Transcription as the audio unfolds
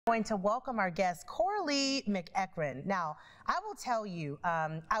Going to welcome our guest, Coralie McEachron. Now, I will tell you,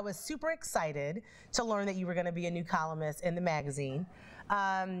 I was super excited to learn that you were going to be a new columnist in the magazine.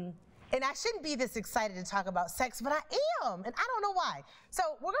 And I shouldn't be this excited to talk about sex, but I am, and I don't know why. So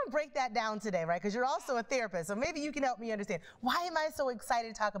we're going to break that down today, right? Because you're also a therapist, so maybe you can help me understand. Why am I so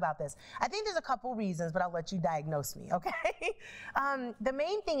excited to talk about this? I think there's a couple reasons, but I'll let you diagnose me, okay? The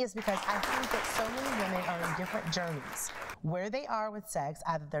main thing is because I think that so many women are in different journeys. Where they are with sex,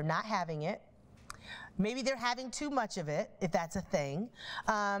 either they're not having it, maybe they're having too much of it, if that's a thing.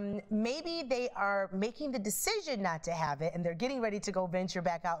 Maybe they are making the decision not to have it and they're getting ready to go venture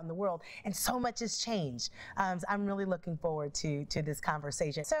back out in the world, and so much has changed. So I'm really looking forward to this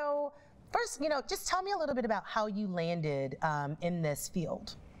conversation. So first, just tell me a little bit about how you landed in this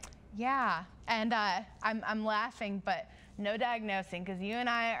field. Yeah, and I'm laughing, but no diagnosing, because you and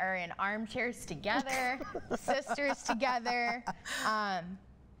I are in armchairs together, sisters together.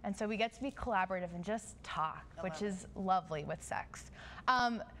 And so we get to be collaborative and just talk, which is lovely with sex.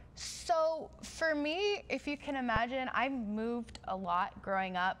 So for me, if you can imagine, I moved a lot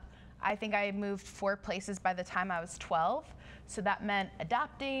growing up. I think I moved 4 places by the time I was 12. So that meant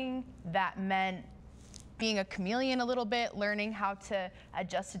adapting, that meant being a chameleon a little bit, learning how to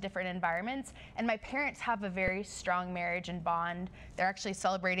adjust to different environments. And my parents have a very strong marriage and bond. They're actually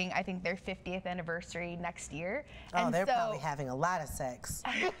celebrating, I think, their 50th anniversary next year. Oh, and they're probably having a lot of sex.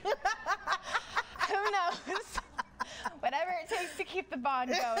 Who knows? Whatever it takes to keep the bond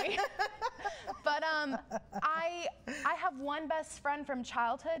going. But I have one best friend from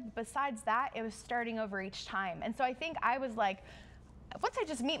childhood. Besides that, it was starting over each time. And so I think I was like, once I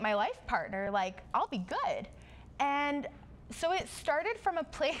just meet my life partner, like, I'll be good. And so it started from a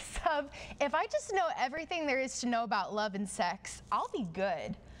place of, if I just know everything there is to know about love and sex, I'll be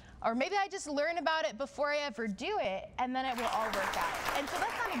good. Or maybe I just learn about it before I ever do it, and then it will all work out. And so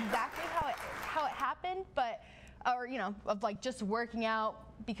that's not exactly how it happened, but, or, of like just working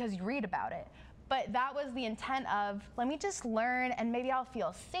out because you read about it. But that was the intent of, let me just learn, and maybe I'll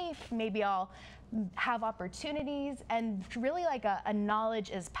feel safe, maybe I'll have opportunities, and really like a knowledge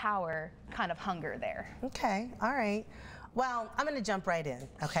is power kind of hunger there. Okay, all right. Well, I'm gonna jump right in,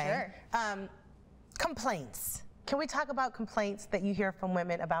 okay? Sure. Complaints. Can we talk about complaints that you hear from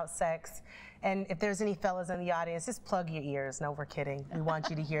women about sex? And if there's any fellas in the audience, just plug your ears. No, we're kidding. We want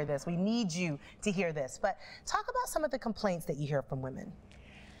you to hear this. We need you to hear this. But talk about some of the complaints that you hear from women.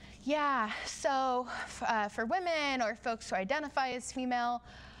 Yeah, so for women or folks who identify as female,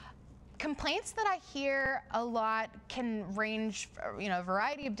 complaints that I hear a lot can range, a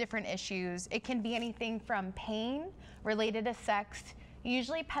variety of different issues. It can be anything from pain related to sex,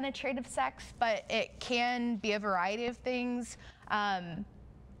 usually penetrative sex, but it can be a variety of things.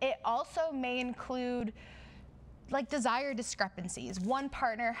 It also may include like desire discrepancies. One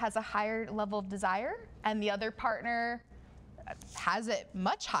partner has a higher level of desire and the other partner has it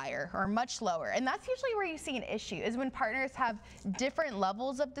much higher or much lower. And that's usually where you see an issue, is when partners have different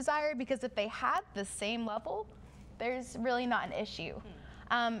levels of desire, because if they had the same level, there's really not an issue.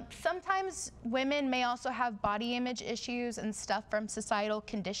 Sometimes women may also have body image issues and stuff from societal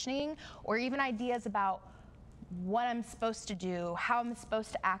conditioning, or even ideas about what I'm supposed to do, how I'm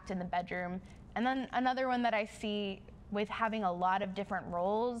supposed to act in the bedroom. And then another one that I see with having a lot of different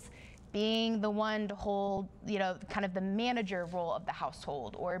roles, being the one to hold, kind of the manager role of the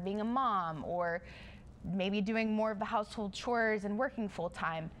household, or being a mom, or maybe doing more of the household chores and working full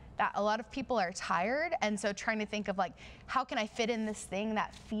time. That a lot of people are tired, and so trying to think of like, how can I fit in this thing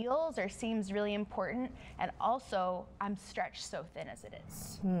that feels or seems really important, and also I'm stretched so thin as it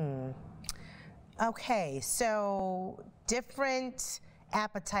is. Okay, so different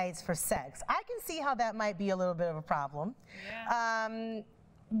appetites for sex. I can see how that might be a little bit of a problem. Yeah.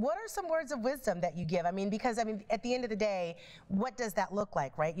 What are some words of wisdom that you give? Because at the end of the day, what does that look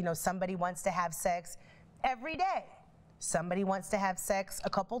like, right? Somebody wants to have sex every day. Somebody wants to have sex a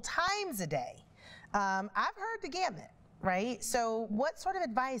couple times a day. I've heard the gamut, right? So what sort of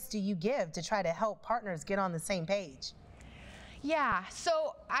advice do you give to try to help partners get on the same page? Yeah,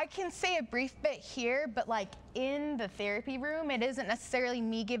 so I can say a brief bit here, but like in the therapy room, it isn't necessarily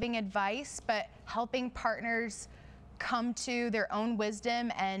me giving advice, but helping partners come to their own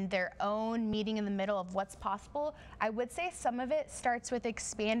wisdom and their own meeting in the middle of what's possible. I would say some of it starts with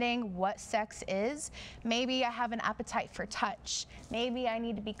expanding what sex is. Maybe I have an appetite for touch. Maybe I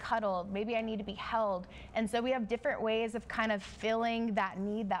need to be cuddled. Maybe I need to be held. And so we have different ways of kind of filling that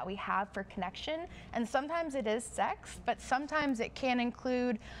need that we have for connection. And sometimes it is sex, but sometimes it can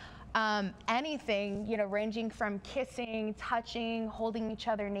include anything, ranging from kissing, touching, holding each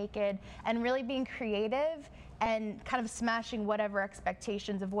other naked, and really being creative and kind of smashing whatever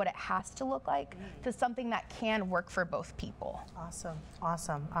expectations of what it has to look like to something that can work for both people. Awesome,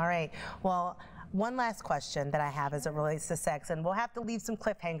 awesome. All right. Well, one last question that I have as it relates to sex, and we'll have to leave some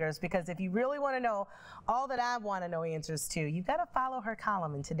cliffhangers because if you really want to know all that I want to know answers to, you've got to follow her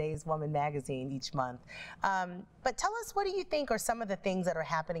column in Today's Woman magazine each month. But tell us, what do you think are some of the things that are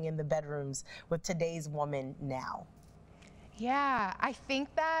happening in the bedrooms with Today's Woman now? Yeah, I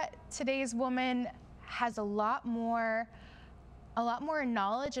think that Today's Woman has a lot more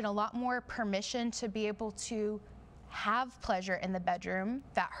knowledge and a lot more permission to be able to have pleasure in the bedroom,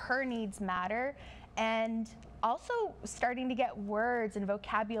 that her needs matter, and also starting to get words and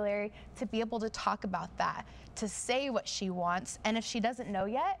vocabulary to be able to talk about that, to say what she wants. And if she doesn't know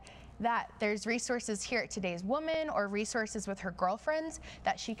yet, that there's resources here at Today's Woman or resources with her girlfriends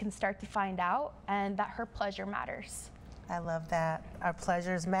that she can start to find out, and that her pleasure matters. I love that. Our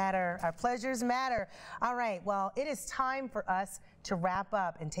pleasures matter. Our pleasures matter. All right, well, it is time for us to wrap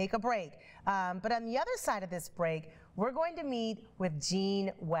up and take a break. But on the other side of this break, we're going to meet with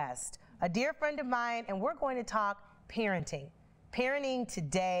Jean West, a dear friend of mine, and we're going to talk parenting. Parenting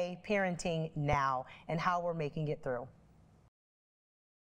today, parenting now, and how we're making it through.